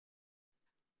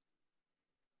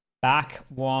back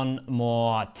one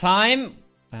more time.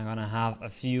 I'm gonna have a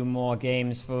few more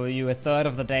games for you. A third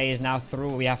of the day is now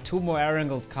through. We have 2 more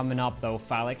ERANGELs coming up though,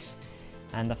 Felix.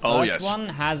 And the first one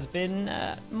has been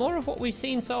more of what we've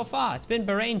seen so far. It's been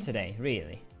Bahrain today,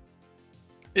 really.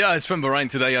 Yeah, it's been Bahrain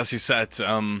today, as you said.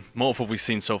 More of what we've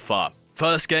seen so far.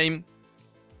 First game,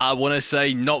 I want to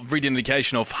say, not really an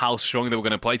indication of how strong they were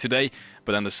going to play today.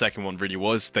 But then the second one really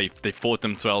was. They fought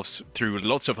themselves through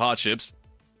lots of hardships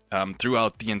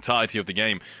throughout the entirety of the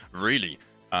game, really.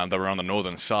 They were on the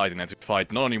northern side and had to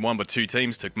fight not only 1 but 2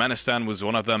 teams. Turkmenistan was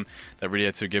one of them that really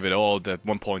had to give it all. At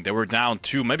one point, they were down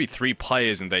 2, maybe 3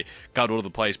 players, and they got all of the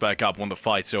players back up, won the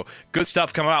fight. So good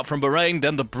stuff coming out from Bahrain.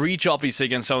 Then the breach, obviously,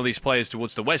 against some of these players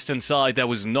towards the western side. That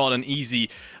was not an easy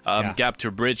gap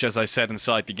to bridge, as I said,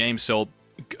 inside the game. So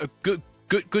good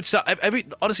stuff.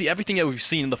 Honestly, everything that we've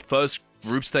seen in the first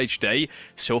group stage day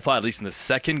so far, at least in the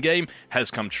second game, has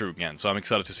come true again. So I'm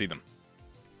excited to see them.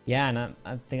 Yeah, and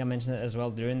I think I mentioned it as well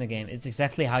during the game. It's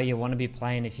exactly how you want to be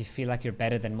playing if you feel like you're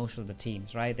better than most of the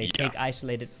teams, right? They take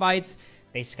isolated fights.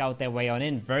 They scout their way on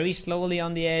in very slowly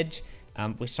on the edge.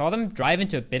 We saw them drive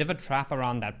into a bit of a trap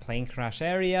around that plane crash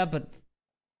area, but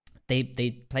they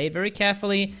played very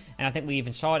carefully. And I think we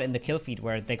even saw it in the kill feed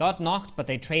where they got knocked, but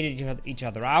they traded each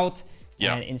other out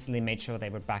and instantly made sure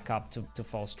they were back up to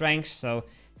full strength. So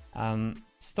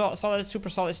solid, super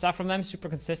solid stuff from them, super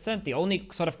consistent. The only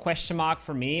sort of question mark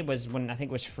for me was when I think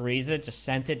it was Frieza just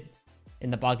sent it in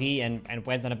the buggy and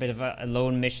went on a bit of a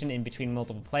lone mission in between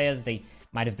multiple players. They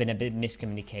might have been a bit of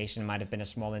miscommunication, might have been a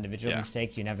small individual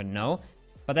mistake, you never know.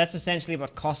 But that's essentially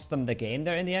what cost them the game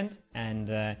there in the end.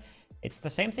 And it's the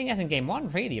same thing as in game 1,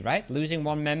 really, right? Losing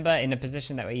 1 member in a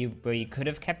position that where you could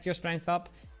have kept your strength up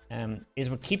is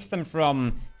what keeps them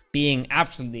from being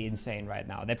absolutely insane right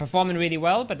now. They're performing really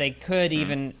well, but they could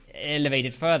even elevate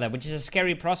it further, which is a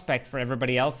scary prospect for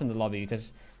everybody else in the lobby,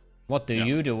 because what do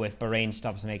you do if Bahrain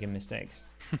stops making mistakes?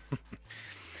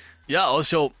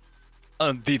 Also,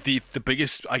 the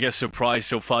biggest, I guess, surprise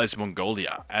so far is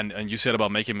Mongolia. And you said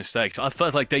about making mistakes. I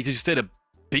felt like they just did a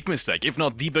big mistake, if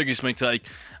not the biggest mistake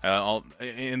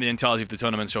in the entirety of the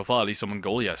tournament so far, at least on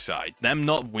Mongolia's side. Them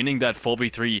not winning that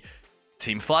 4v3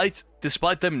 team fight,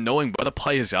 despite them knowing where the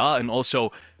players are, and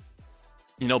also,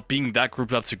 you know, being that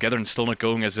grouped up together and still not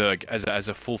going as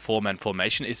a full 4-man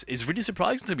formation is really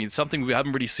surprising to me. It's something we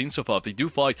haven't really seen so far. If they do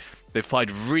fight, they fight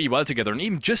really well together. And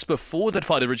even just before that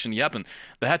fight originally happened,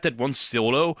 they had that one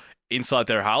solo inside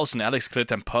their house, and Alex cleared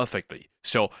them perfectly.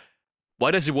 So why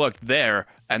does it work there,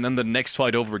 and then the next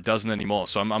fight over it doesn't anymore?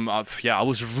 So I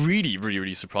was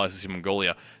really surprised to see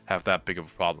Mongolia have that big of a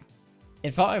problem.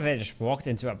 It felt like they just walked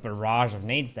into a barrage of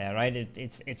nades there, right?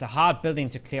 It's a hard building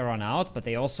to clear on out, but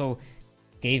they also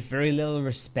gave very little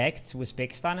respect to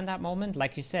Uzbekistan in that moment.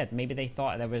 Like you said, maybe they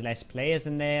thought there were less players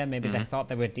in there. Maybe they thought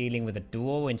they were dealing with a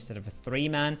duo instead of a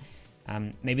 3-man.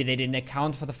 Maybe they didn't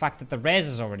account for the fact that the res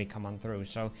has already come on through.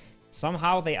 So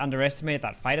somehow they underestimated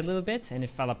that fight a little bit, and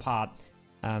it fell apart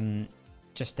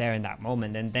just there in that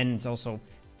moment. And then it's also,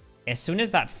 as soon as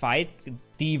that fight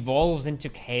devolves into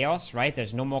chaos, right?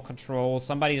 There's no more control.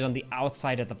 Somebody's on the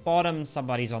outside at the bottom.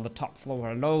 Somebody's on the top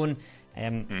floor alone.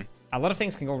 A lot of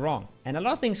things can go wrong. And a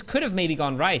lot of things could have maybe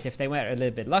gone right if they were a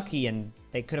little bit lucky and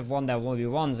they could have won their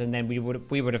 1v1s. And then we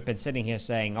would have been sitting here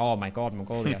saying, oh my God,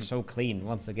 Mongolia are so clean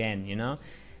once again, you know?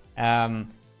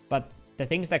 But the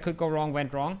things that could go wrong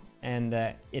went wrong. And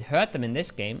it hurt them in this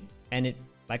game. And it,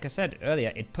 like I said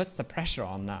earlier, it puts the pressure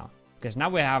on now. Because now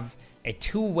we have a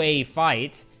 2-way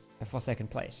fight for second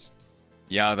place.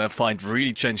 Yeah, that fight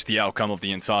really changed the outcome of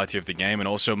the entirety of the game, and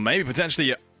also maybe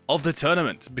potentially of the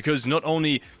tournament. Because not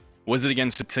only was it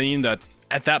against a team that,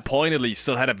 at that point at least,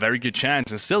 still had a very good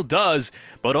chance, and still does,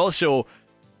 but also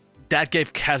that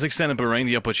gave Kazakhstan and Bahrain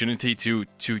the opportunity to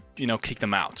you know, kick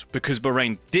them out. Because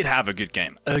Bahrain did have a good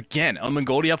game. Again, on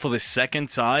Mongolia for the second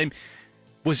time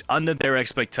was under their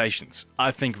expectations. I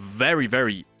think very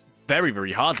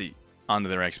hardly under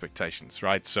their expectations,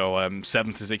 right? So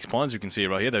 7 to 6 points, you can see it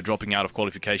right here. They're dropping out of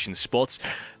qualification spots,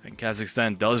 and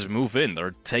Kazakhstan does move in.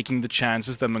 They're taking the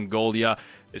chances that Mongolia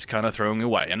is kind of throwing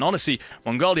away. And honestly,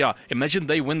 Mongolia, imagine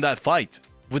they win that fight.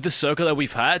 With the circle that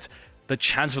we've had, the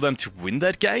chance for them to win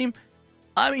that game,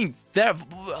 I mean, they're,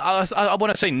 I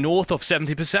want to say north of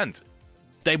 70%.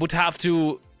 They would have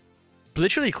to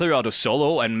literally clear out a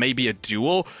solo and maybe a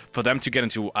duo for them to get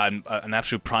into an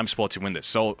absolute prime spot to win this.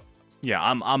 So yeah,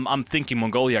 I'm thinking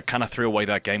Mongolia kind of threw away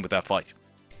that game with that fight.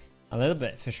 A little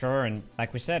bit, for sure. And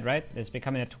like we said, right, it's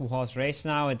becoming a 2-horse race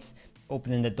now. It's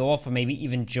opening the door for maybe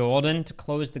even Jordan to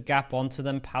close the gap onto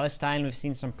them. Palestine, we've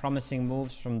seen some promising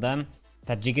moves from them.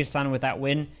 Tajikistan with that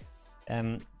win.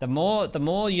 The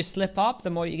more you slip up, the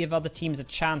more you give other teams a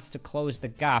chance to close the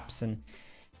gaps, and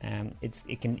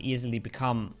it can easily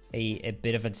become a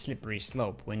bit of a slippery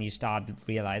slope when you start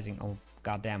realizing, oh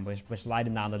goddamn, we're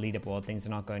sliding down the leaderboard, things are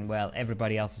not going well,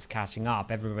 everybody else is catching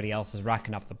up, everybody else is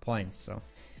racking up the points. So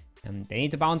they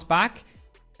need to bounce back,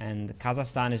 and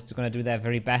Kazakhstan is going to do their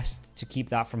very best to keep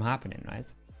that from happening, right?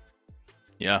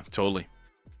 Yeah, totally.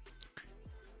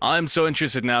 I'm so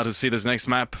interested now to see this next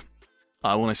map.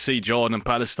 I want to see Jordan and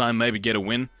Palestine maybe get a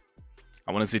win.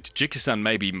 I want to see Tajikistan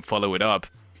maybe even follow it up.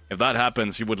 If that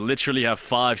happens, you would literally have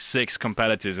 5-6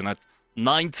 competitors in a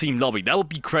 9-team lobby. That would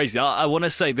be crazy. I want to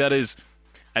say that is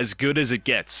as good as it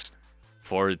gets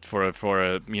for a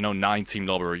 9-team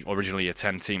lobby, originally a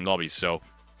 10-team lobby. So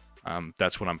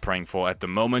that's what I'm praying for at the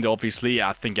moment. Obviously,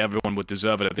 I think everyone would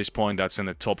deserve it at this point. That's in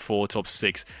the top 4, top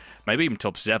 6, maybe even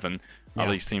top 7. All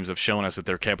these teams have shown us that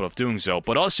they're capable of doing so.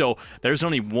 But also, there's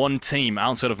only one team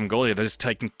outside of Mongolia that is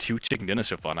taking 2 chicken dinners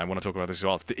so far. And I want to talk about this as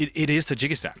well. It is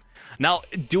Tajikistan. Now,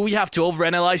 do we have to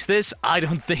overanalyze this? I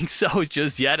don't think so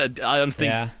just yet. I don't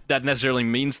think that necessarily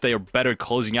means they are better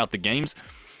closing out the games.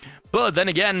 But then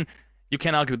again, you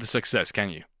can't argue with the success, can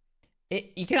you?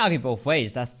 You can argue both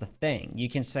ways, that's the thing. You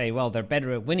can say, well, they're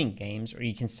better at winning games, or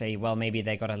you can say, well, maybe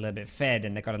they got a little bit fed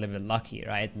and they got a little bit lucky,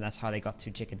 right? And that's how they got 2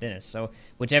 chicken dinners. So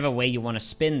whichever way you want to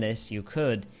spin this, you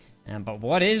could. But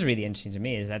what is really interesting to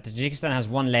me is that Tajikistan has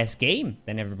 1 less game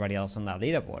than everybody else on that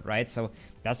leaderboard, right? So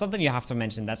that's something you have to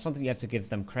mention. That's something you have to give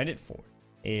them credit for,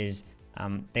 is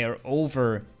they're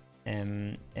over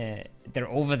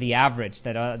the average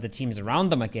that the teams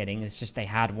around them are getting. It's just they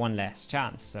had 1 less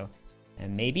chance. So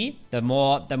and maybe the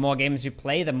more games you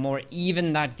play, the more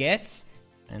even that gets,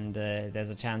 and there's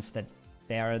a chance that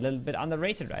they are a little bit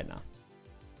underrated right now.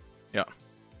 Yeah,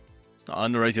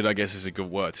 underrated, I guess, is a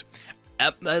good word.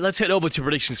 Let's head over to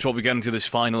predictions before we get into this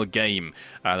final game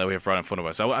that we have right in front of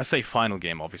us. I say final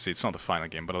game, obviously. It's not the final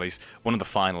game, but at least one of the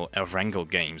final ERANGEL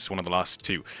games, one of the last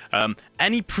 2.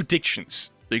 Any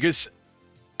predictions? Because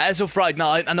as of right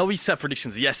now, I know we set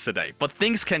predictions yesterday, but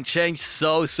things can change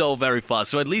so very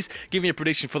fast. So at least give me a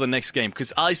prediction for the next game,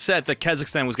 because I said that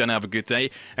Kazakhstan was going to have a good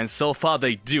day, and so far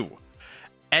they do.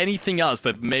 Anything else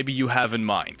that maybe you have in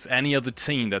mind? Any other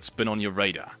team that's been on your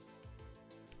radar?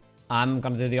 I'm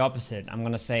going to do the opposite. I'm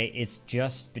going to say it's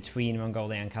just between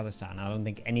Mongolia and Kazakhstan. I don't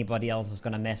think anybody else is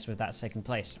going to mess with that 2nd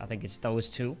place. I think it's those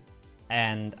 2.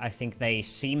 And I think they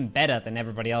seem better than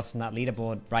everybody else in that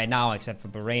leaderboard right now, except for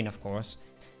Bahrain, of course.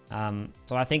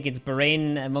 So I think it's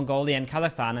Bahrain, Mongolia, and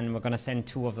Kazakhstan, and we're going to send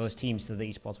 2 of those teams to the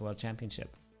Esports World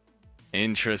Championship.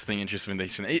 Interesting.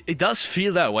 It does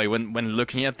feel that way when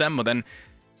looking at them, but then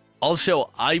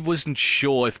also I wasn't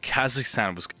sure if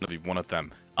Kazakhstan was going to be one of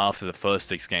them after the first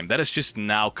 6 game. That has just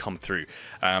now come through.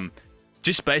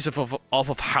 Just based off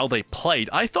of how they played,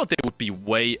 I thought they would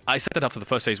be I said that after the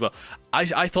first day as well.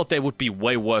 I thought they would be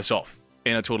way worse off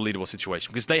in a total leaderboard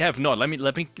situation, because they have not. Let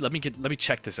me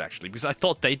check this actually, because I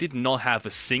thought they did not have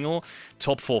a single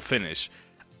top 4 finish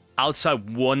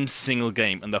outside 1 single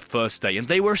game in the first day, and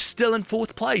they were still in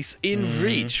 4th place in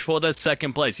reach for the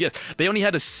 2nd place. Yes, they only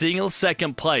had a single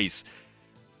 2nd place,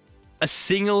 a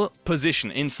single position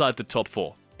inside the top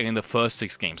 4 in the first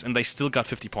 6 games, and they still got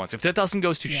 50 points. If that doesn't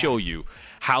go to show you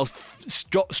how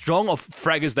strong of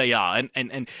fraggers they are,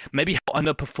 and maybe how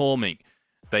underperforming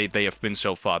they have been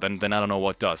so far, then I don't know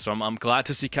what does. So I'm glad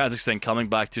to see Kazakhstan coming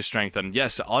back to strength. And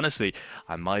yes, honestly,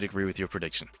 I might agree with your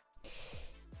prediction.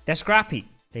 They're scrappy.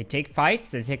 They take fights.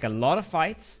 They take a lot of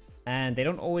fights, and they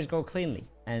don't always go cleanly.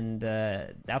 And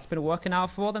that's been working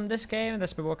out for them this game.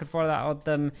 That's been working for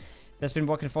them. That's been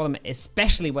working for them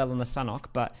especially well on the Sanhok.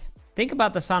 But think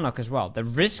about the Sanhok as well. The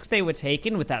risks they were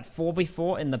taking with that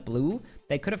 4v4 in the blue,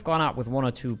 they could have gone out with 1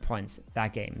 or 2 points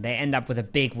that game. They end up with a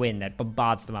big win that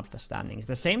bombards them up the standings.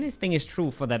 The same thing is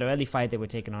true for that early fight they were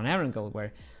taking on ERANGEL,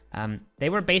 where they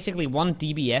were basically 1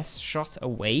 DBS shot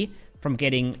away from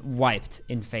getting wiped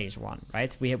in phase 1,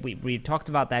 right? We talked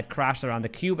about that crash around the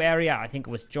cube area. I think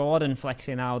it was Jordan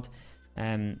flexing out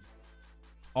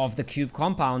of the cube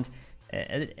compound.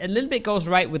 A little bit goes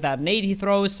right with that nade he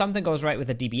throws, something goes right with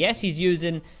the DBS he's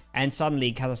using, and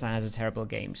suddenly Kazakhstan has a terrible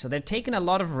game. So they're taking a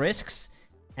lot of risks,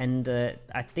 and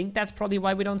I think that's probably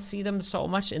why we don't see them so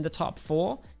much in the top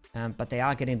 4, but they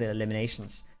are getting the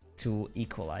eliminations to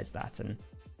equalize that. And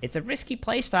it's a risky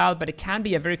playstyle, but it can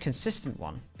be a very consistent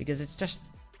one, because it's just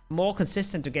more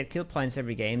consistent to get kill points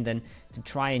every game than to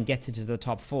try and get into the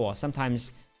top 4.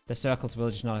 Sometimes the circles will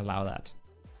just not allow that.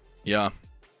 Yeah.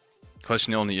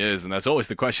 Question only is, and that's always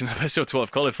the question of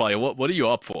SO12 qualifier, what are you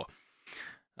up for?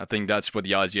 I think that's where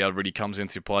the IGL really comes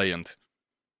into play, and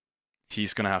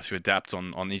he's gonna have to adapt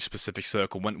on each specific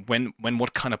circle when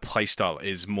what kind of playstyle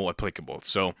is more applicable.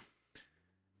 So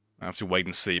I have to wait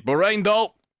and see. Bahrain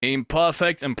though, in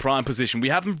perfect and prime position. We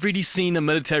haven't really seen a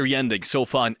military ending so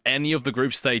far in any of the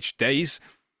group stage days,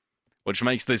 which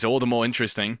makes this all the more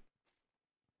interesting,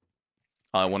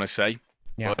 I want to say.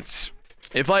 Yeah. But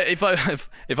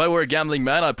if I were a gambling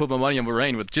man, I'd put my money on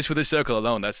Bahrain with this circle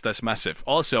alone. That's massive.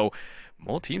 Also,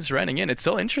 more teams running in. It's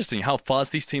so interesting how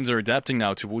fast these teams are adapting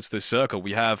now towards this circle.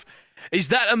 We have, is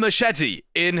that a machete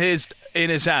in his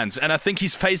hands? And I think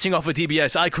he's facing off a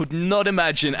DBS. I could not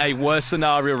imagine a worse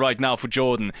scenario right now for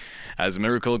Jordan. As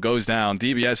Miracle goes down,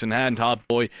 DBS in hand, Hard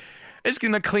Boy is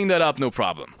gonna clean that up, no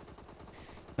problem.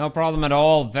 No problem at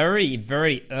all. Very,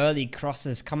 very early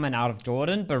crosses coming out of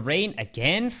Jordan. Bahrain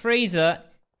again, Fraser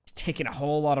taking a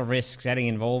whole lot of risks getting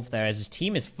involved there as his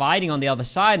team is fighting on the other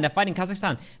side, and they're fighting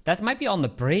Kazakhstan. That might be on the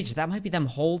bridge. That might be them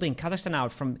holding Kazakhstan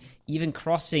out from even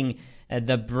crossing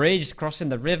the bridge, crossing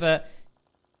the river.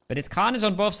 But it's carnage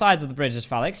on both sides of the bridges,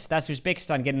 Felix. That's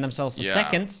Uzbekistan getting themselves a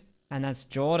second, and that's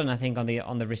Jordan, I think, on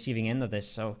the receiving end of this.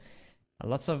 So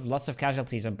lots of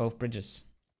casualties on both bridges.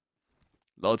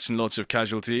 Lots and lots of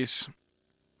casualties.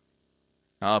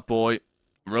 Our boy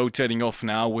rotating off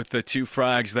now with the 2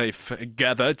 frags they've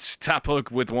gathered.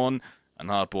 Taphook with one, and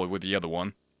Hardboy with the other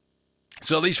one.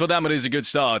 So at least for them it is a good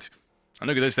start. And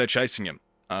look at this, they're chasing him.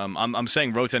 I'm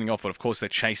saying rotating off, but of course they're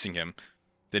chasing him.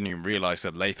 Didn't even realize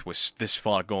that Lath was this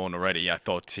far gone already. I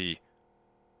thought he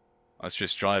was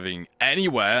just driving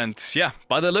anywhere, and yeah,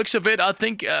 by the looks of it, I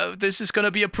think this is going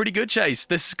to be a pretty good chase.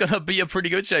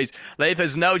 Lath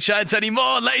has no chance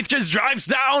anymore. Lath just drives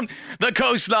down the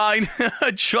coastline,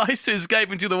 tries to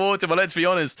escape into the water, but let's be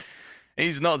honest,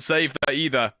 he's not safe there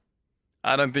either.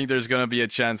 I don't think there's going to be a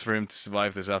chance for him to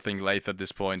survive this. I think Lath at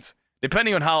this point,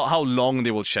 depending on how long they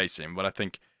will chase him, but I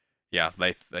think, yeah,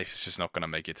 Lath's just not going to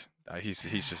make it. He's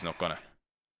just not going to.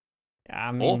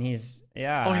 I mean, he's,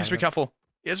 yeah. Oh, he has to be careful.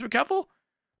 Yes, be careful.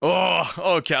 Oh,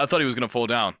 okay. I thought he was going to fall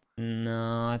down.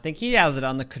 No, I think he has it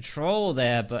under control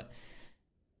there, but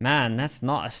man, that's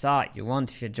not a start you want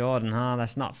if you're Jordan, huh?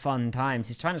 That's not fun times.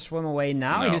 He's trying to swim away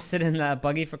now. No. He was sitting in that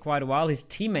buggy for quite a while. His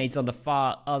teammates on the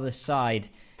far other side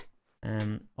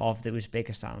of the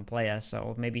Uzbekistan player,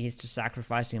 so maybe he's just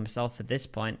sacrificing himself at this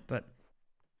point, but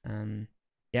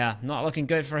yeah, not looking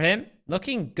good for him.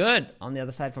 Looking good on the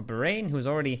other side for Bahrain, who's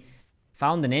already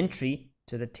found an entry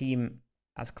to the team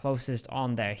as closest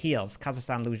on their heels.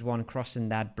 Kazakhstan lose one crossing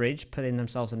that bridge, putting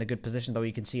themselves in a good position, though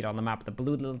you can see it on the map. The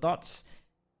blue little dots,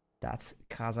 that's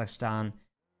Kazakhstan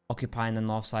occupying the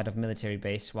north side of military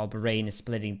base, while Bahrain is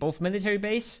splitting both military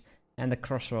base and the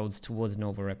crossroads towards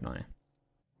Nova Repnoye.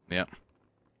 Yeah.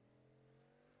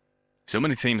 So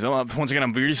many teams. Once again,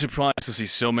 I'm really surprised to see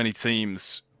so many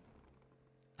teams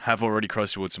have already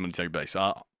crossed towards the military base.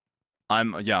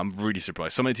 I'm really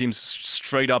surprised. So many teams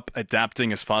straight up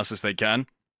adapting as fast as they can,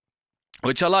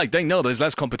 which I like. They know there's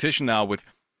less competition now with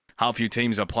how few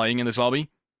teams are playing in this lobby.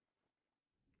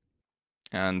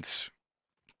 And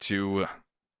to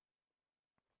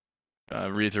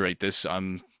reiterate this,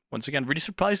 I'm once again really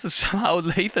surprised at how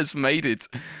Lath has made it.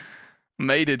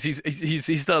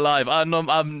 He's still alive.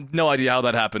 I've no idea how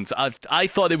that happened. I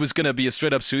thought it was gonna be a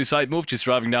straight up suicide move, just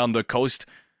driving down the coast,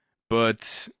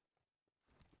 but.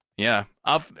 Yeah,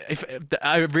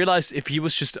 I realized if he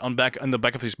was just on the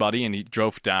back of his body and he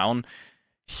drove down,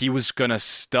 he was gonna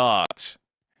start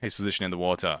his position in the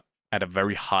water at a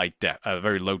very high depth, a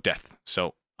very low depth.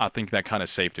 So I think that kind of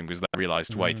saved him because I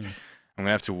realized, wait, I'm gonna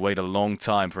have to wait a long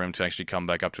time for him to actually come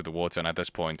back up to the water. And at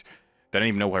this point, they don't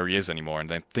even know where he is anymore,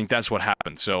 and I think that's what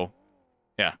happened. So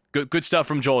yeah, good stuff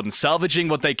from Jordan, salvaging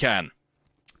what they can.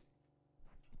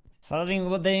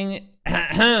 Salvaging,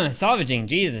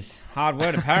 Jesus, hard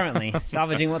word apparently.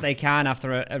 Salvaging what they can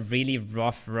after a really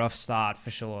rough start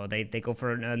for sure. They go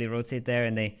for an early rotate there,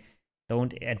 and they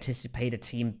don't anticipate a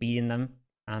team beating them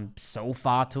so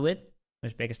far to it.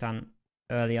 Uzbekistan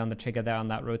early on the trigger there on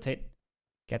that rotate,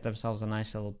 get themselves a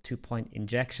nice little 2-point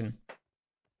injection,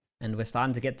 and we're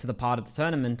starting to get to the part of the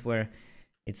tournament where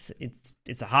it's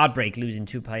a heartbreak losing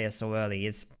 2 players so early.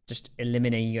 It's just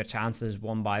eliminating your chances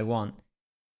one by one.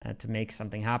 To make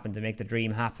something happen, to make the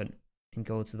dream happen, and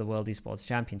go to the World Esports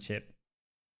Championship.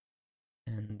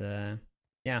 And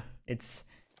yeah, it's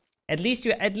at least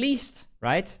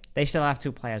right. They still have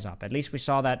 2 players up. At least we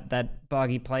saw that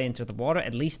buggy play into the water.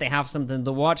 At least they have something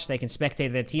to watch. They can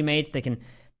spectate their teammates. They can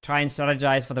try and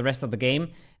strategize for the rest of the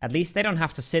game. At least they don't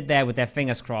have to sit there with their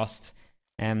fingers crossed,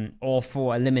 all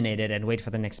 4 eliminated, and wait for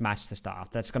the next match to start.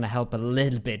 That's going to help a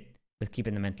little bit with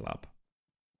keeping the mental up.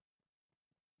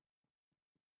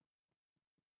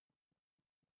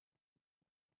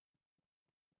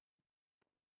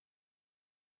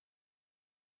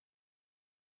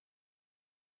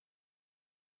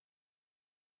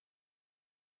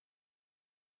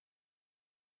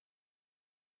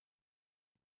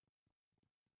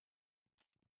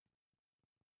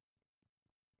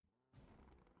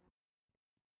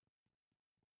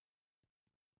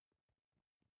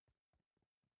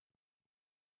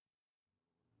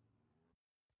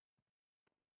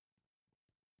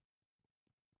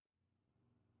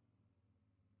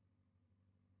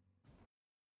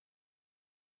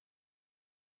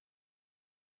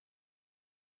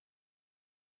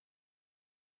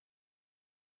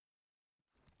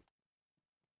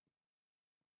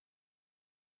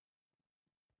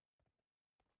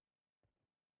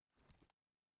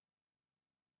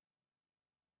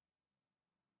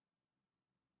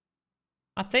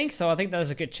 I think so. I think there's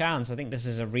a good chance. I think this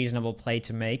is a reasonable play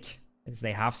to make because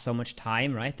they have so much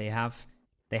time, right? They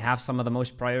have some of the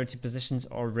most priority positions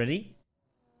already.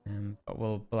 But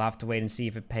we'll have to wait and see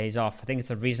if it pays off. I think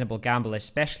it's a reasonable gamble,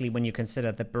 especially when you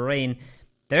consider that Bahrain,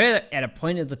 they're at a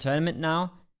point of the tournament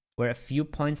now where a few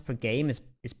points per game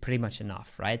is pretty much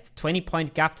enough, right?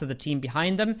 20-point gap to the team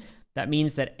behind them. That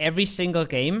means that every single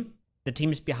game, the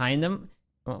teams behind them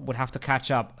would have to catch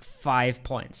up 5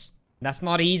 points. That's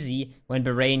not easy when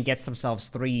Bahrain gets themselves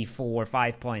 3, 4,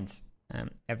 5 points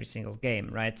every single game,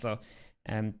 right? So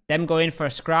them going for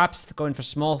scraps, going for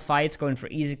small fights, going for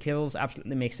easy kills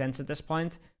absolutely makes sense at this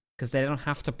point because they don't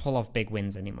have to pull off big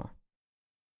wins anymore.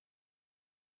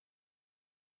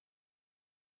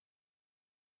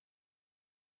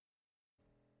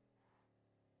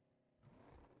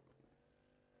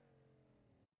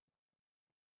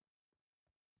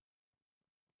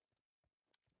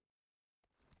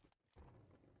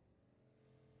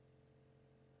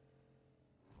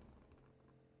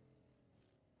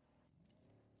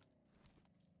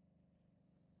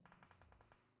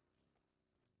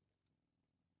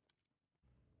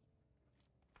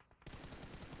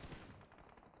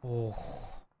 Oh.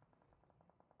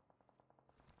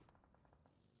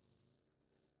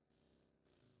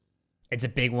 It's a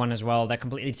big one as well. That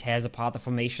completely tears apart the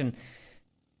formation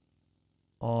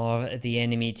of the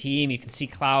enemy team. You can see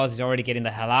Klaus is already getting the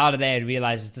hell out of there. He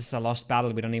realizes this is a lost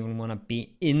battle. We don't even want to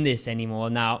be in this anymore.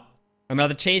 Now,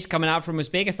 another chase coming out from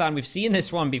Uzbekistan. We've seen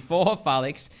this one before,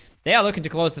 Felix. They are looking to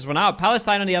close this one out.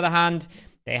 Palestine, on the other hand,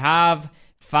 they have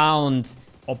found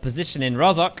opposition in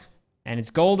Rozok. And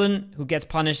it's Golden who gets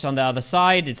punished on the other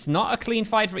side. It's not a clean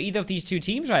fight for either of these two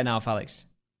teams right now, Felix.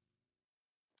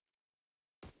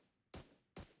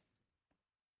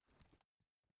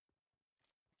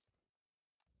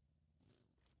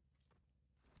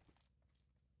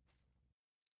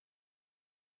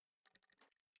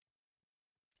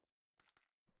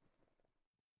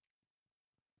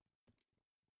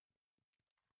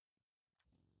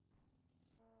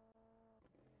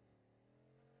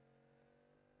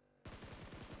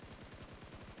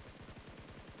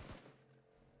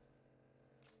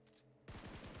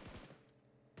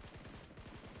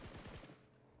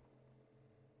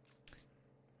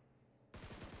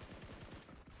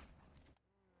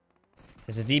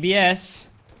 There's a DBS.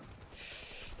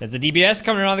 There's a DBS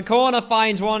coming around the corner,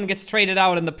 finds one, gets traded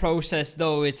out in the process,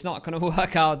 though. It's not going to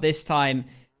work out this time.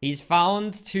 He's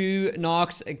found 2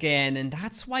 knocks again, and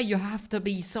that's why you have to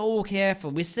be so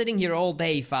careful. We're sitting here all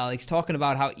day, Felix, talking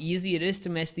about how easy it is to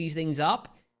mess these things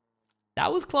up.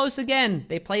 That was close again.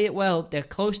 They play it well. They're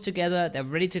close together. They're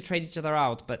ready to trade each other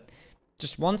out, but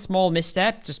just one small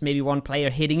misstep, just maybe one player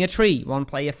hitting a tree, one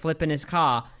player flipping his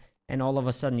car, and all of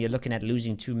a sudden, you're looking at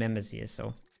losing 2 members here.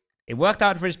 So it worked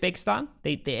out for Uzbekistan.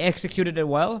 They executed it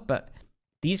well, but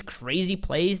these crazy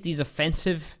plays, these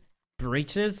offensive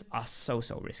breaches are so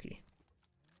risky.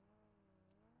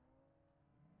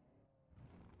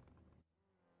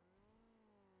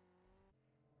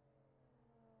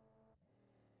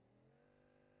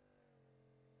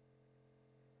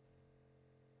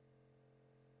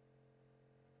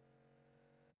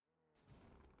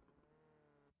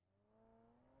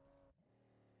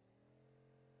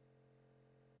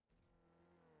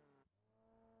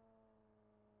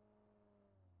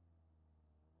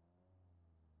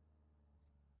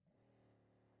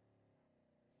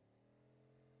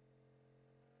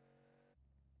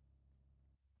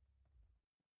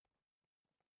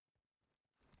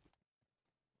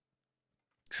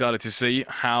 Excited to see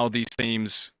how these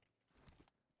teams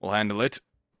will handle it.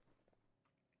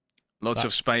 Lots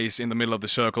of space in the middle of the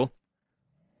circle.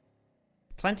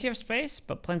 Plenty of space,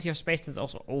 but plenty of space that's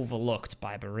also overlooked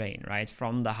by Bahrain, right?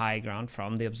 From the high ground,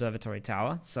 from the observatory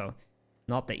tower. So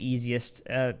not the easiest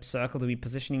circle to be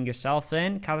positioning yourself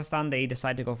in. Kazakhstan, they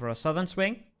decide to go for a southern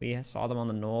swing. We saw them on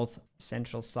the north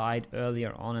central side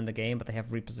earlier on in the game, but they have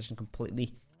repositioned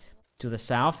completely to the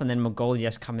south, and then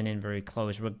Mongolia's coming in very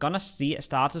close. We're gonna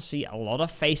start to see a lot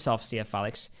of face-offs here,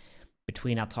 Felix,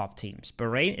 between our top teams.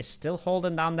 Bahrain is still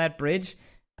holding down that bridge.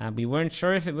 We weren't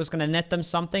sure if it was gonna net them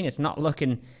something. It's not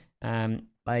looking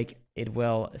like it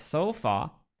will so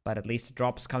far, but at least the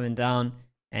drop's coming down.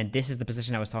 And this is the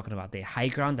position I was talking about, the high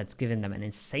ground that's given them an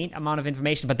insane amount of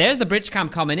information. But there's the bridge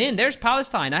camp coming in. There's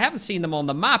Palestine. I haven't seen them on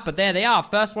the map, but there they are.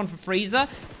 First one for Freezer.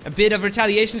 A bit of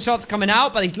retaliation shots coming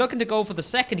out, but he's looking to go for the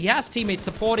second. He has teammates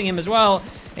supporting him as well.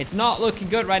 It's not looking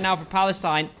good right now for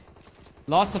Palestine.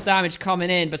 Lots of damage coming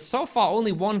in, but so far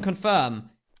only one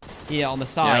confirm here on the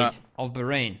side of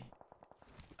Bahrain.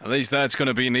 At least that's going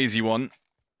to be an easy one.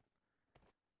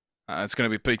 It's going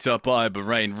to be picked up by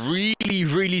Bahrain. Really,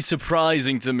 really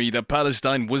surprising to me that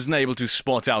Palestine wasn't able to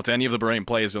spot out any of the Bahrain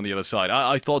players on the other side.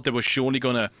 I thought they were surely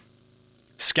going to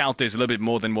scout this a little bit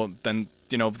more than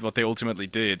what they ultimately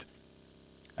did.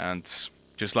 And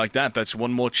just like that, that's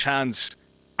one more chance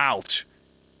out.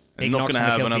 And not going to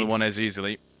have another one as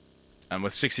easily. And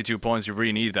with 62 points, you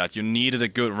really need that. You needed a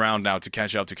good round now to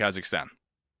catch up to Kazakhstan.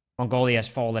 Mongolia has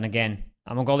fallen again.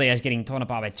 Mongolia is getting torn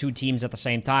apart by two teams at the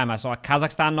same time. I saw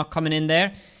Kazakhstan not coming in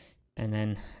there. And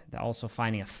then they're also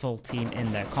finding a full team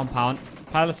in their compound.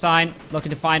 Palestine looking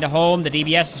to find a home. The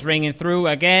DBS is ringing through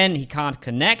again. He can't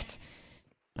connect.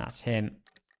 That's him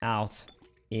out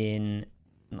in...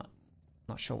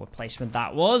 Not sure what placement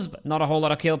that was, but not a whole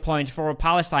lot of kill points for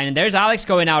Palestine. And there's Alex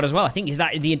going out as well. I think, is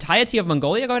that the entirety of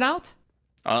Mongolia going out?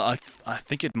 I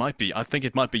think it might be. I think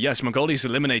it might be. Yes, Mongolia's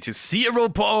eliminated. 0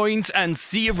 points and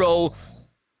 0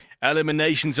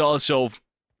 eliminations also.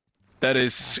 That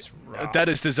is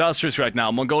disastrous right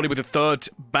now. Mongolia with a 3rd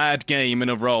bad game in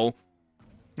a row.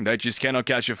 They just cannot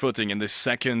catch a footing in the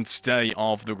 2nd day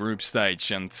of the group stage.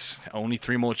 And only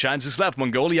 3 more chances left.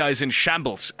 Mongolia is in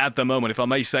shambles at the moment, if I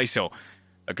may say so.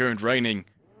 The current reigning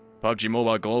PUBG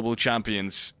Mobile Global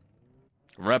Champions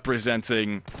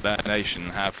representing that nation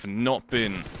have not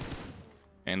been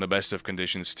in the best of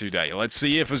conditions today. Let's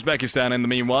see if Uzbekistan, in the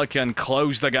meanwhile, can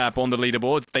close the gap on the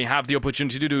leaderboard. They have the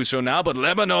opportunity to do so now, but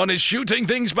Lebanon is shooting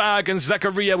things back, and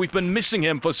Zakaria, we've been missing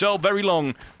him for so very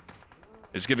long,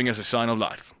 is giving us a sign of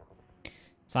life.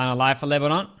 Sign of life for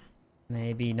Lebanon.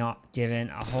 Maybe not giving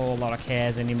a whole lot of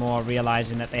cares anymore,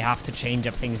 realizing that they have to change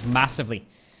up things massively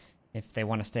if they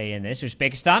want to stay in this.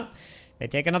 Uzbekistan, they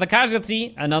take another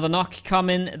casualty. Another knock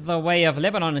coming the way of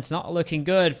Lebanon. It's not looking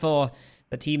good for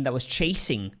the team that was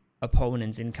chasing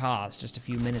opponents in cars just a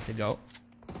few minutes ago.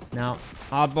 Now,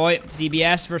 Hardboy,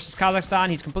 DBS versus Kazakhstan.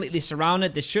 He's completely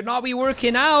surrounded. This should not be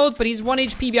working out, but he's 1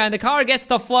 HP behind the car. Gets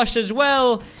the flush as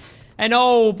well. And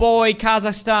oh boy,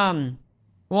 Kazakhstan.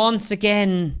 Once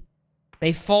again,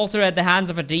 they falter at the hands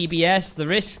of a DBS. The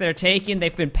risks they're taking,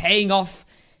 they've been paying off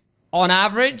on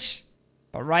average.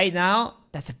 But right now,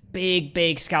 that's a big,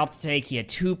 big scalp to take here.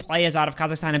 2 players out of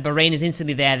Kazakhstan, and Bahrain is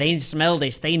instantly there. They smell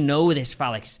this. They know this,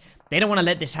 Felix. They don't want to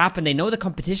let this happen. They know the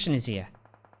competition is here.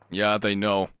 Yeah, they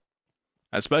know.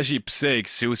 Especially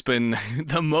Psyx, who's been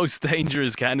the most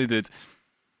dangerous candidate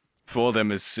for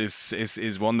them,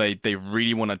 is one they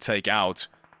really want to take out.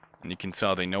 And you can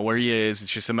tell they know where he is.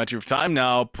 It's just a matter of time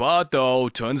now.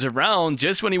 Pato turns around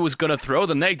just when he was going to throw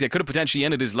the nade. That could have potentially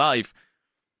ended his life.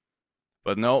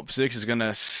 But no, Psyx is going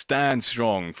to stand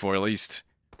strong for at least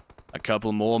a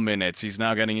couple more minutes. He's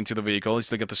now getting into the vehicle. He's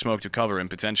still got the smoke to cover him,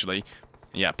 potentially.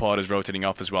 Yeah, Pod is rotating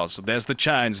off as well. So there's the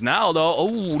chance. Now, though, oh,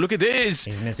 look at this.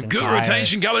 He's missing good tires.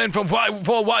 Rotation coming in for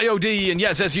YOD. And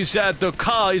yes, as you said, the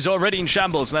car is already in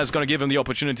shambles. And that's going to give him the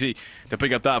opportunity to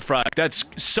pick up that frag. That's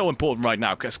so important right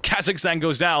now, because Kazakhstan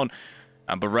goes down.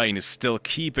 And Bahrain is still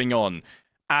keeping on,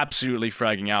 absolutely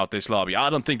fragging out this lobby.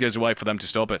 I don't think there's a way for them to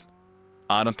stop it.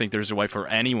 I don't think there's a way for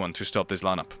anyone to stop this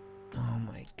lineup. Oh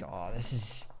my god, this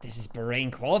is Bahrain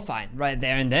qualifying right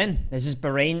there and then. This is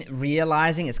Bahrain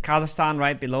realizing it's Kazakhstan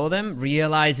right below them,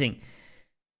 realizing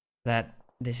that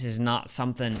this is not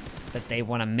something that they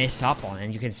want to miss up on.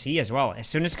 And you can see as well, as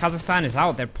soon as Kazakhstan is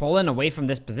out, they're pulling away from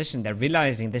this position. They're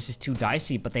realizing this is too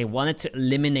dicey, but they wanted to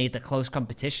eliminate the close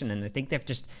competition. And I think they've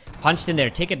just punched in their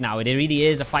ticket now. It really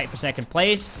is a fight for second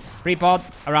place. Repod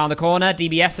around the corner.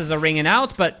 DBSs are ringing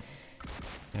out, but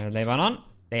Lebanon,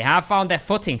 they have found their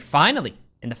footing, finally.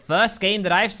 In the first game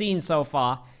that I've seen so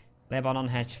far, Lebanon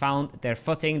has found their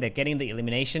footing. They're getting the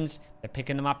eliminations. They're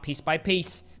picking them up piece by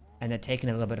piece. And they're taking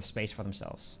a little bit of space for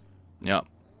themselves. Yeah.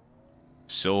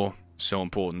 So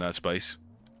important, that space.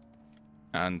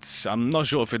 And I'm not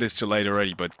sure if it is too late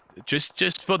already, but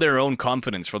just for their own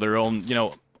confidence, for their own,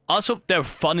 also their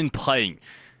fun in playing.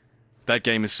 That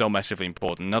game is so massively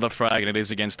important. Another frag, and it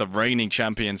is against the reigning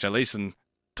champions, at least in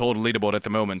total leaderboard at the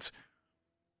moment.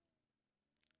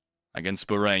 Against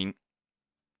Bahrain.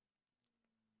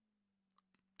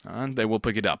 And they will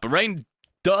pick it up. Bahrain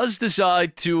does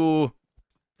decide to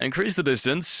increase the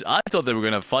distance. I thought they were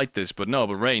going to fight this, but no,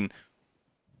 Bahrain,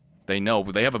 they know.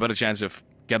 They have a better chance of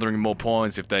gathering more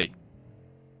points if they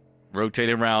rotate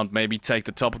around, maybe take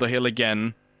the top of the hill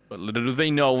again. But little do they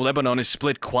know, Lebanon is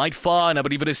split quite far, and I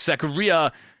believe it is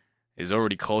Zakaria is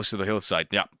already close to the hillside.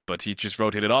 Yeah, but he just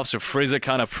rotated off, so Frizzer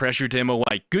kind of pressured him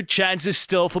away. Good chances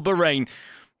still for Bahrain.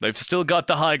 They've still got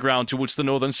the high ground towards the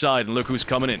northern side, and look who's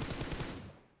coming in.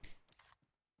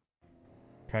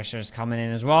 Pressure's coming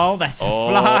in as well. That's a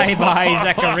fly by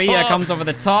Zakaria. Comes over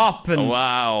the top. And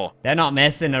wow. They're not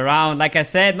messing around. Like I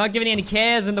said, not giving any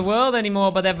cares in the world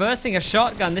anymore, but they're versing a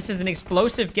shotgun. This is an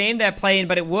explosive game they're playing,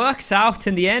 but it works out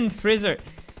in the end. Frizzer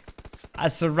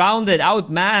surrounded,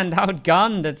 outmanned,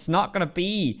 outgunned. It's not going to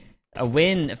be a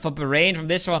win for Bahrain from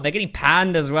this one. They're getting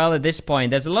panned as well at this point.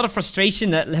 There's a lot of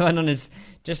frustration that Lebanon is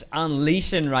just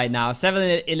unleashing right now.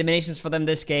 7 eliminations for them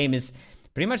this game is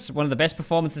pretty much one of the best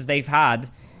performances they've had.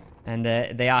 And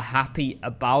they are happy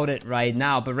about it right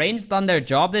now. Bahrain's done their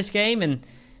job this game, and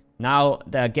now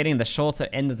they're getting the shorter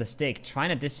end of the stick, trying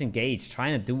to disengage,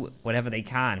 trying to do whatever they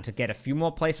can to get a few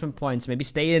more placement points, maybe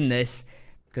stay in this,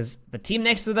 because the team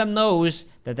next to them knows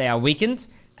that they are weakened,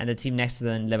 and the team next to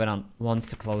them, Lebanon,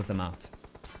 wants to close them out.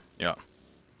 Yeah.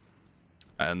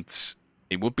 And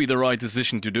it would be the right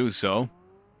decision to do so.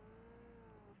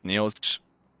 Niels,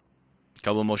 a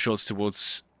couple more shots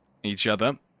towards each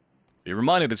other. Be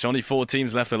reminded it's only 4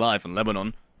 teams left alive, and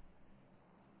Lebanon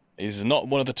is not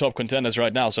one of the top contenders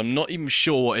right now, so I'm not even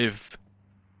sure if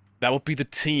that would be the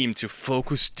team to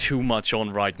focus too much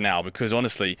on right now, because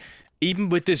honestly, even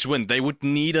with this win, they would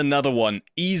need another one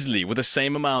easily with the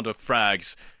same amount of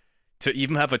frags to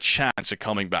even have a chance of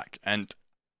coming back, and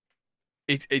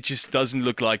it just doesn't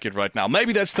look like it right now.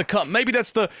 Maybe that's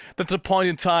the point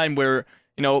in time where,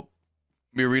 you know,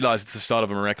 we realize it's the start of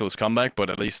a miraculous comeback,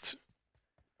 but at least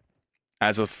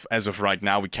as of right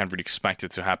now, we can't really expect it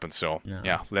to happen. So no.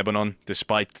 Yeah, Lebanon,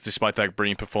 despite that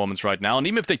brilliant performance right now, and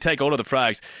even if they take all of the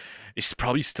frags, it's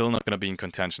probably still not going to be in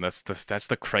contention. That's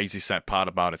the crazy sad part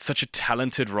about it. Such a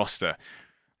talented roster,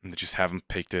 and they just haven't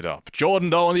picked it up.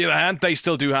 Jordan, though, on the other hand, they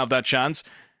still do have that chance.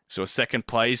 So a second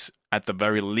place, at the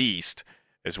very least,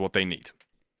 is what they need.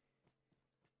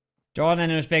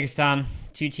 Jordan and Uzbekistan,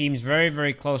 2 teams very,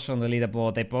 very close on the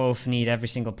leaderboard. They both need every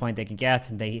single point they can get,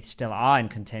 and they still are in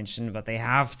contention, but they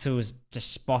have to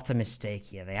just spot a mistake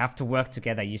here. They have to work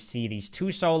together. You see these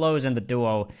 2 solos and the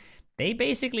duo. They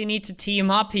basically need to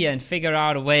team up here and figure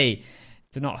out a way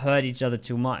to not hurt each other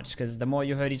too much, because the more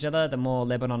you hurt each other, the more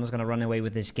Lebanon is going to run away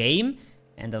with this game,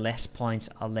 and the less points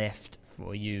are left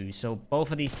for you. So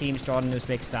both of these teams, Jordan and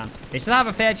Uzbekistan, they still have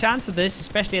a fair chance of this,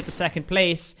 especially at the second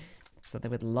place. So they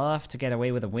would love to get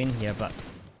away with a win here, but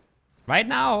right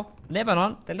now,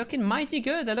 Lebanon, they're looking mighty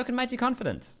good. They're looking mighty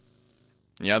confident.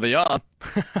 Yeah, they are.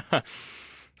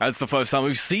 That's the first time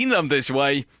we've seen them this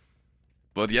way.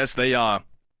 But yes, they are.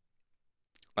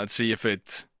 Let's see if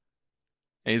it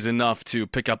is enough to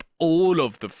pick up all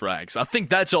of the frags. I think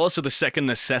that's also the second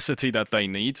necessity that they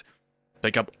need.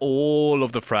 Pick up all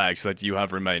of the frags that you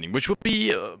have remaining, which would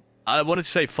be, I wanted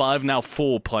to say 5, now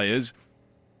 4 players.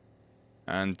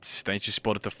 And they just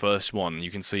spotted the first one.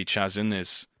 You can see Chazin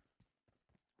is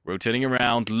rotating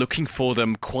around, looking for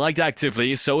them quite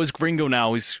actively. So is Gringo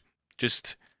now. He's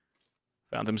just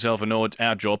found himself an odd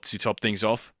airdrop to top things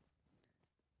off.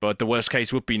 But the worst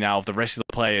case would be now if the rest of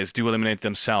the players do eliminate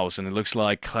themselves. And it looks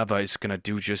like Clever is going to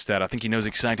do just that. I think he knows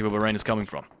exactly where Bahrain is coming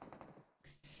from.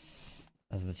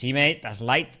 That's the teammate. That's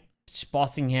Light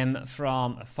spotting him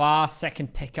from afar.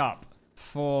 Second pickup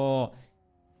for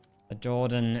the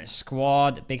Jordan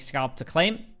squad. Big scalp to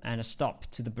claim, and a stop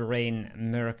to the Bahrain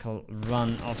miracle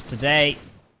run of today.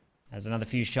 There's another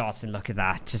few shots, and look at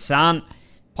that. Chasan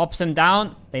pops him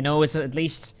down. They know it's at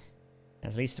least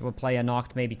a player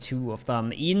knocked, maybe 2 of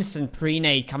them. Instant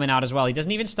pre-nade coming out as well. He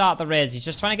doesn't even start the res. He's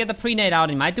just trying to get the pre-nade out.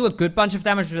 He might do a good bunch of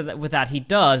damage with that. He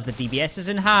does. The DBS is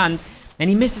in hand, and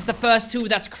he misses the first 2.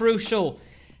 That's crucial.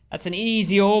 That's an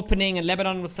easy opening, and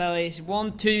Lebanon will say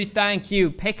 1, 2, thank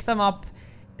you. Pick them up.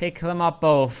 Pick them up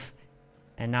both.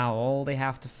 And now all they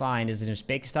have to find is an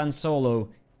Uzbekistan solo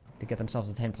to get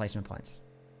themselves the 10 placement points.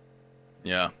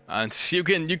 Yeah, and you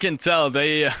can tell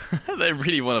they they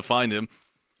really want to find him.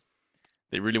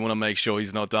 They really want to make sure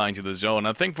he's not dying to the zone.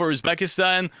 I think for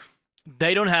Uzbekistan,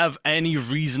 they don't have any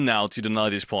reason now to deny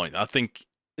this point. I think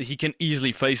he can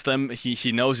easily face them.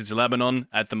 He knows it's Lebanon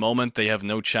at the moment. They have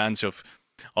no chance of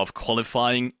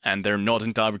qualifying, and they're not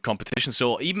in direct competition.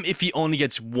 So even if he only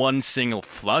gets 1 single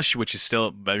flush, which is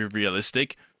still very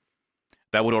realistic,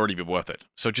 that would already be worth it.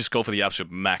 So just go for the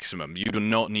absolute maximum. You do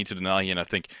not need to deny, and I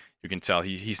think you can tell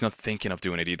he's not thinking of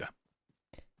doing it either.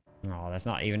 Oh, that's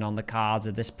not even on the cards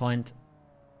at this point.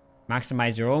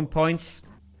 Maximize your own points.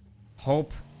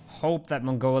 Hope that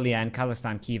Mongolia and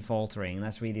Kazakhstan keep faltering.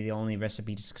 That's really the only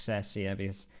recipe to success here,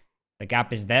 because the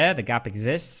gap is there, the gap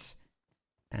exists.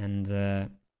 And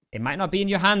it might not be in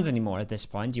your hands anymore at this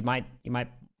point. You might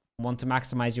want to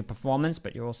maximize your performance,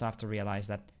 but you also have to realize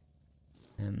that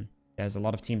there's a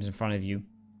lot of teams in front of you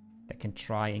that can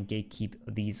try and gatekeep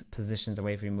these positions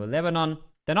away from you. Lebanon,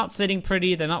 They're not sitting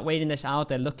pretty. They're not waiting this out.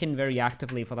 They're looking very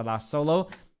actively for the last solo,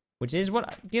 which is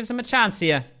what gives them a chance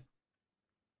here.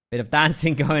 Bit of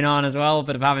dancing going on as well,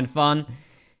 bit of having fun.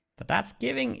 But that's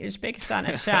giving Uzbekistan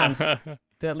a chance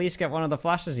to at least get one of the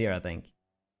flashes here, I think.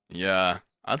 Yeah,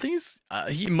 I think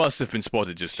he must have been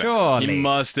spotted just then. Surely. He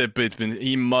must have been.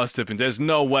 He must have been. There's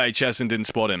no way Chesson didn't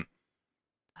spot him.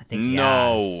 I think he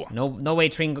has. No way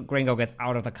Gringo gets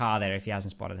out of the car there if he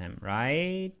hasn't spotted him,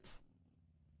 right?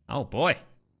 Oh, boy.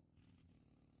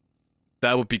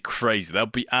 That would be crazy. That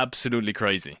would be absolutely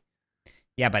crazy.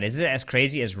 Yeah, but is it as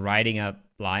crazy as riding a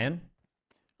lion?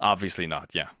 Obviously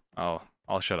not, yeah.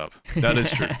 I'll shut up. That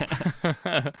is true.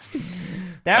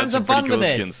 They're having some fun with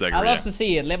it. I love yeah. to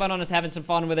see it. Lebanon is having some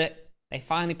fun with it. They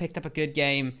finally picked up a good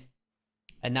game.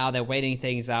 And now they're waiting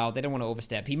things out. They don't want to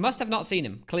overstep. He must have not seen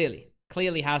him, clearly.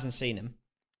 Clearly hasn't seen him.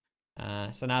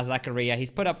 So now Zakaria.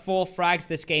 He's put up 4 frags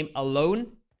this game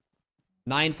alone.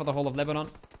 9 for the whole of Lebanon.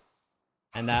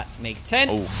 And that makes 10.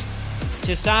 Oh.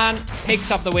 Chesson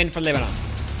picks up the win for Lebanon.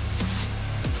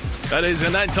 That is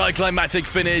an anticlimactic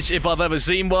finish if I've ever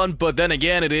seen one, but then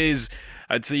again, it is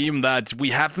a team that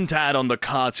we haven't had on the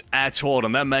cards at all,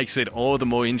 and that makes it all the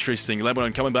more interesting.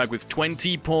 Lebanon coming back with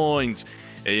 20 points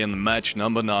in match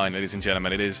number 9, ladies and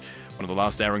gentlemen. It is one of the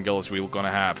last Erangels we were going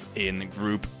to have in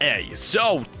Group A.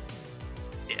 So,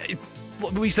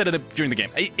 we said it during the game.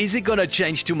 Is it going to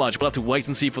change too much? We'll have to wait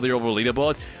and see for the overall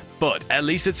leaderboard. But at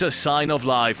least it's a sign of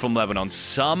life from Lebanon.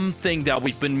 Something that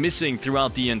we've been missing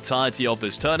throughout the entirety of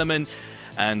this tournament.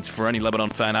 And for any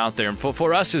Lebanon fan out there, and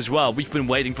for us as well, we've been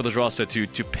waiting for this roster to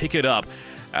pick it up.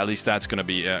 At least that's going to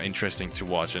be interesting to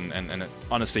watch. And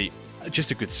honestly,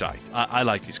 just a good sight. I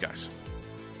like these guys.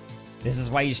 This is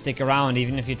why you stick around,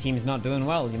 even if your team's not doing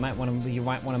well. You might want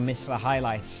to miss the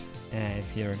highlights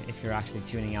if you're actually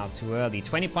tuning out too early.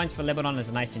 20 points for Lebanon is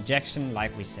a nice injection,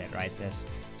 like we said, right? There's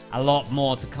a lot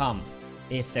more to come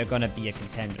if they're going to be a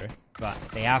contender. But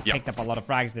they have picked up a lot of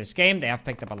frags this game. They have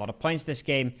picked up a lot of points this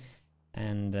game.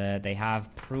 And they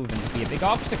have proven to be a big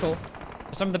obstacle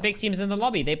for some of the big teams in the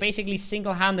lobby. They basically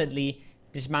single-handedly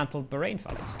dismantled Bahrain,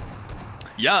 fellas.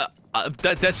 Yeah,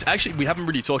 that's actually, we haven't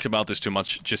really talked about this too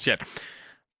much just yet.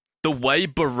 The way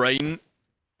Bahrain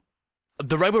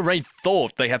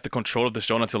thought they had the control of the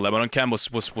zone until Lebanon came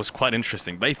was quite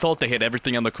interesting. They thought they had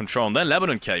everything under control, and then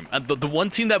Lebanon came. And the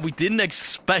one team that we didn't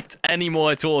expect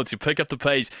anymore at all to pick up the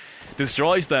pace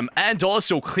destroys them and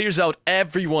also clears out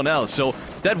everyone else. So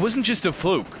that wasn't just a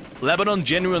fluke. Lebanon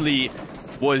genuinely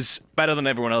was better than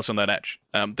everyone else on that edge.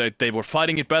 They were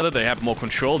fighting it better, they have more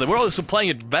control. They were also playing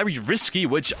it very risky,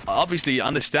 which obviously,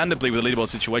 understandably, with the leaderboard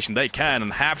situation, they can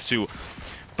and have to.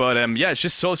 But yeah, it's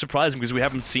just so surprising because we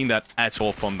haven't seen that at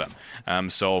all from them.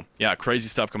 So yeah, crazy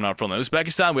stuff coming out from them.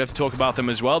 Uzbekistan, we have to talk about them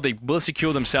as well. They will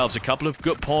secure themselves a couple of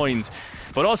good points,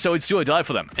 but also it's do or die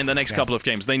for them in the next couple of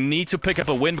games. They need to pick up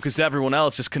a win because everyone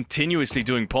else is continuously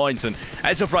doing points. And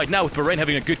as of right now, with Bahrain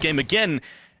having a good game again,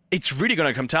 it's really going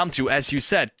to come down to, as you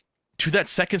said, to that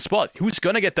second spot. Who's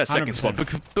going to get that second 100%. Spot?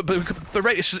 But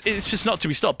Bahrain, it's just not to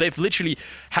be stopped. They've literally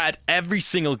had every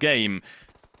single game.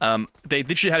 They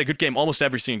literally had a good game almost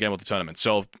every single game of the tournament.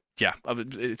 So, yeah,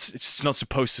 it's not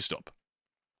supposed to stop.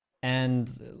 And,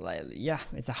 yeah,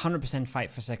 it's a 100% fight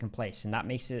for second place. And that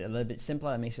makes it a little bit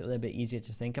simpler. That makes it a little bit easier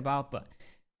to think about. But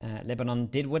Lebanon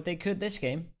did what they could this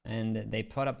game. And they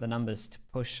put up the numbers to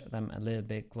push them a little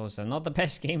bit closer. Not the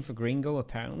best game for Gringo,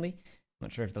 apparently. I'm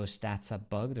not sure if those stats are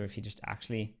bugged or if he just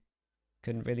actually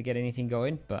couldn't really get anything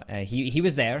going. But he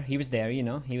was there. He was there, you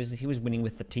know. He was winning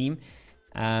with the team.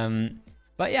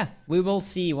 But yeah, we will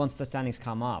see once the standings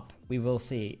come up. We will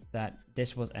see that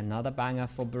this was another banger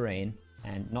for Bahrain.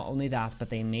 And not only that, but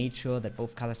they made sure that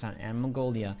both Kazakhstan and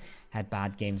Mongolia had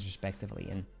bad games respectively.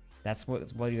 And that's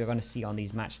what you're going to see on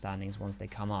these match standings once they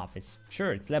come up. It's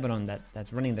Lebanon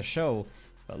that's running the show.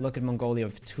 But look at Mongolia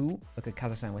with 2. Look at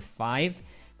Kazakhstan with 5.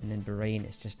 And then Bahrain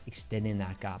is just extending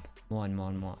that gap more and more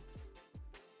and more.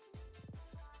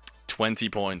 20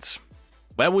 points.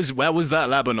 Where was that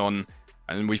Lebanon?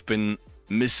 And we've been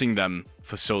missing them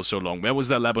for so long. Where was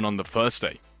that Lebanon the first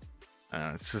day?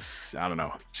 It's just, I don't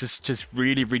know. Just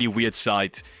really weird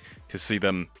sight to see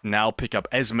them now pick up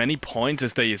as many points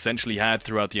as they essentially had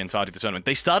throughout the entirety of the tournament.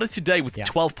 They started today with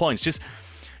 12 points. Just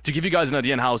to give you guys an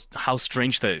idea on how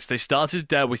strange that is. They started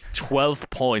there with 12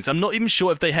 points. I'm not even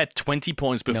sure if they had 20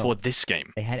 points before this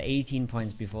game. They had 18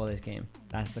 points before this game.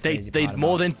 That's the crazy part. They'd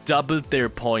more than doubled their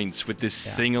points with this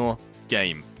single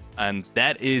game. And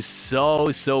that is so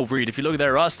weird. If you look at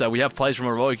their roster, we have players from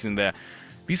Heroics in there.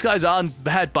 These guys aren't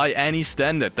bad by any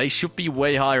standard. They should be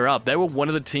way higher up. They were one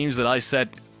of the teams that I said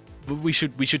we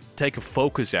should take a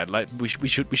focus at. Like we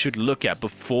should look at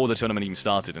before the tournament even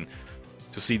started. And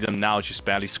to see them now just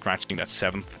barely scratching that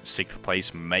 7th, 6th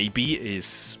place maybe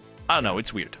is, I don't know,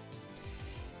 it's weird.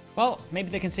 Well, maybe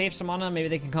they can save some honor. Maybe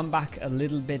they can come back a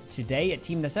little bit today. A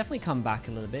team that's definitely come back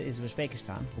a little bit is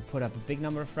Uzbekistan, who put up a big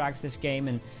number of frags this game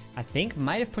and I think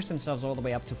might have pushed themselves all the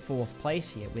way up to 4th place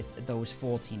here with those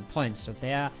 14 points. So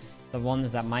they're the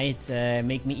ones that might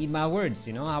make me eat my words.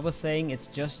 You know, I was saying it's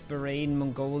just Bahrain,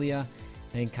 Mongolia,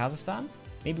 and Kazakhstan.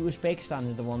 Maybe Uzbekistan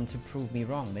is the one to prove me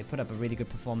wrong. They put up a really good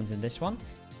performance in this one.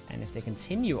 And if they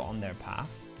continue on their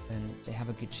path, then they have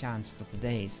a good chance for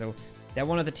today. So they're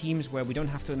one of the teams where we don't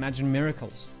have to imagine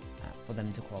miracles for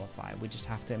them to qualify. We just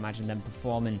have to imagine them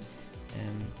performing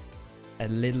a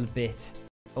little bit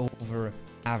over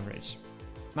average.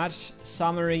 Match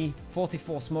summary,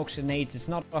 44 smoke grenades. It's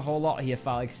not a whole lot here,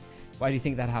 Felix. Why do you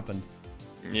think that happened?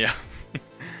 Yeah.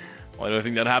 Why do I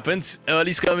think that happened?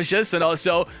 Early skirmishes and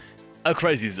also a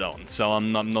crazy zone. So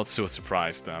I'm not so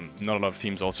surprised. Not a lot of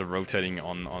teams also rotating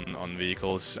on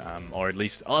vehicles, or at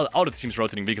least all the teams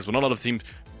rotating vehicles, but not a lot of teams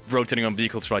rotating on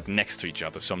vehicles right next to each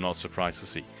other, so I'm not surprised to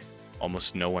see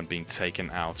almost no one being taken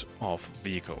out of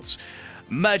vehicles.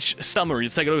 Match summary.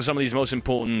 Let's take a look at some of these most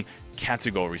important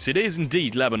categories. It is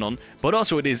indeed Lebanon, but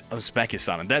also it is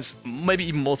Uzbekistan, and that's maybe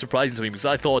even more surprising to me because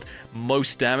I thought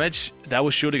most damage, that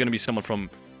was surely going to be someone from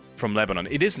Lebanon.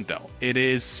 It isn't though. It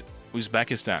is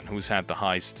Uzbekistan who's had the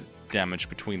highest damage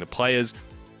between the players,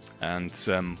 and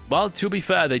well, to be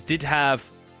fair, they did have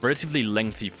relatively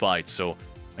lengthy fights, so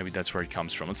maybe that's where it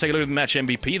comes from. Let's take a look at the match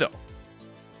MVP, though.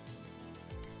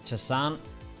 Chassan,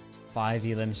 5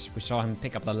 elims. We saw him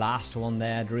pick up the last one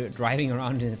there, driving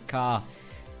around in his car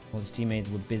while his teammates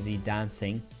were busy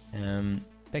dancing.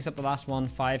 Picks up the last one,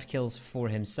 5 kills for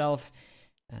himself,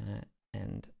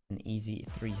 and an easy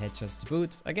 3 headshots to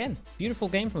boot. Again, beautiful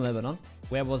game from Lebanon.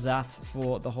 Where was that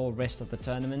for the whole rest of the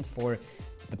tournament? For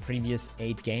the previous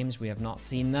 8 games, we have not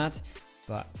seen that,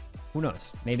 but who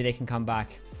knows? Maybe they can come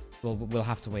back. We'll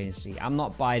have to wait and see. I'm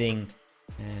not biting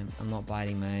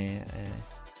my...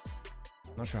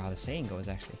 I'm not sure how the saying goes,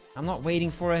 actually. I'm not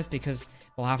waiting for it because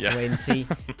we'll have to wait and see.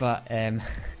 But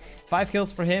 5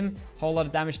 kills for him. Whole lot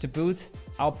of damage to boot.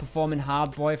 Outperforming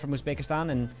Hard Boy from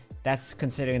Uzbekistan. And that's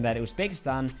considering that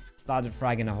Uzbekistan started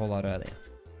fragging a whole lot earlier.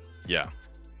 Yeah.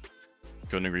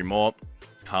 Couldn't agree more.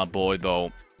 Hard Boy,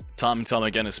 though, time and time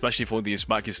again, especially for the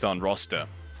Uzbekistan roster,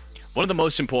 one of the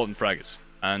most important fraggers.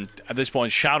 And at this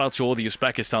point, shout out to all the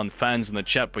Uzbekistan fans in the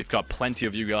chat. We've got plenty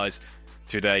of you guys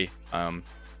today.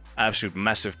 Absolute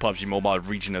massive PUBG Mobile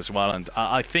region as well. And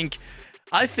I think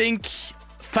at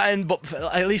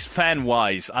least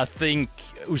fan-wise, I think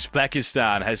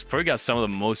Uzbekistan has probably got some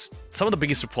of the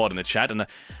biggest support in the chat. And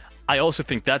I also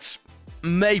think that's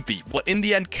maybe what in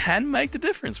the end can make the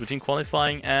difference between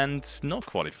qualifying and not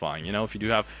qualifying. You know, if you do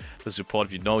have the support,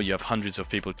 if you know you have hundreds of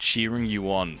people cheering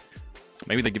you on,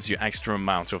 maybe that gives you extra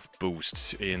amount of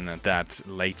boosts in that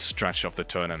late stretch of the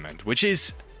tournament, which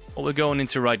is what we're going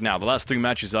into right now. The last 3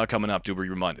 matches are coming up, do be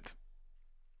reminded.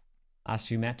 Last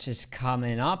 3 matches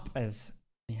coming up as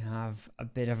we have a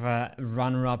bit of a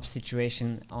runner-up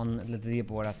situation on the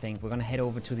leaderboard, I think. We're going to head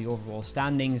over to the overall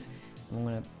standings. And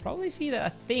we're going to probably see that, I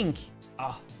think,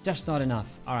 just not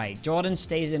enough. All right, Jordan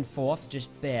stays in 4th, just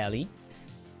barely.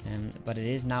 But it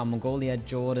is now Mongolia,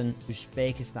 Jordan,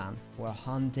 Uzbekistan who are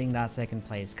hunting that 2nd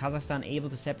place. Kazakhstan able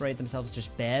to separate themselves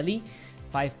just barely.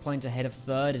 5 points ahead of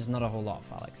 3rd is not a whole lot,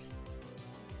 Felix.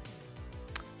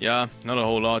 Yeah, not a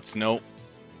whole lot, no.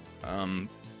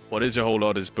 What is a whole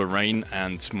lot is Bahrain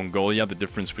and Mongolia, the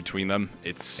difference between them.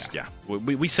 It's, yeah.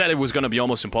 We said it was going to be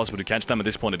almost impossible to catch them. At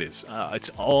this point it is. It's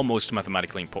almost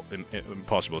mathematically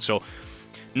impossible. So,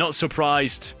 not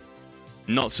surprised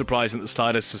in the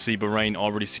slightest to see Bahrain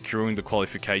already securing the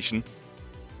qualification.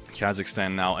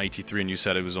 Kazakhstan now 83, and you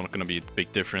said it was not going to be a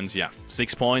big difference. Yeah,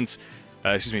 6 points.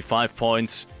 5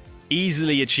 points.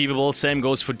 Easily achievable. Same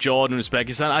goes for Jordan and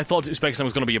Uzbekistan. I thought Uzbekistan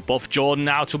was going to be above Jordan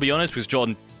now, to be honest, because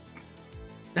Jordan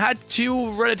had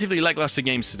 2 relatively lackluster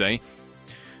games today.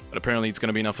 But apparently it's going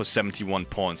to be enough for 71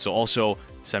 points. So also,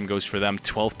 same goes for them.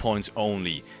 12 points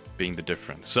only being the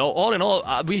difference. So all in all,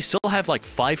 we still have like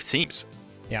 5 teams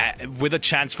with a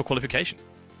chance for qualification.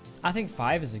 I think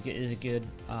 5 is a good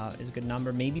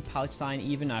number. Maybe Palestine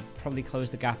even. I'd probably close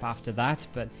the gap after that.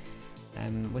 But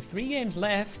with 3 games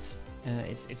left,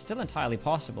 it's still entirely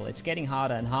possible. It's getting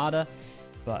harder and harder,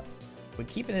 but we're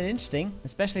keeping it interesting.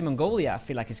 Especially Mongolia, I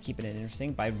feel like, is keeping it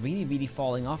interesting by really, really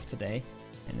falling off today.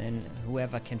 And then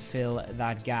whoever can fill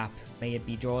that gap, may it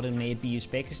be Jordan, may it be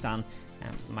Uzbekistan,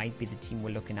 might be the team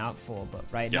we're looking out for. But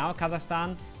right now,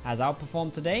 Kazakhstan has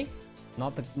outperformed today.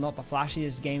 Not the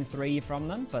flashiest game 3 from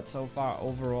them, but so far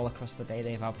overall across the day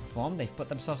they've outperformed. They've put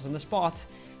themselves in the spot,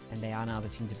 and they are now the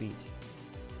team to beat.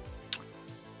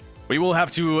 We will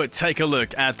have to take a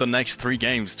look at the next 3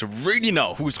 games to really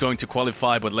know who's going to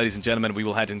qualify. But ladies and gentlemen, we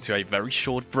will head into a very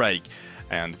short break,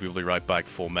 and we will be right back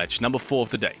for match number 4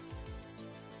 of the day.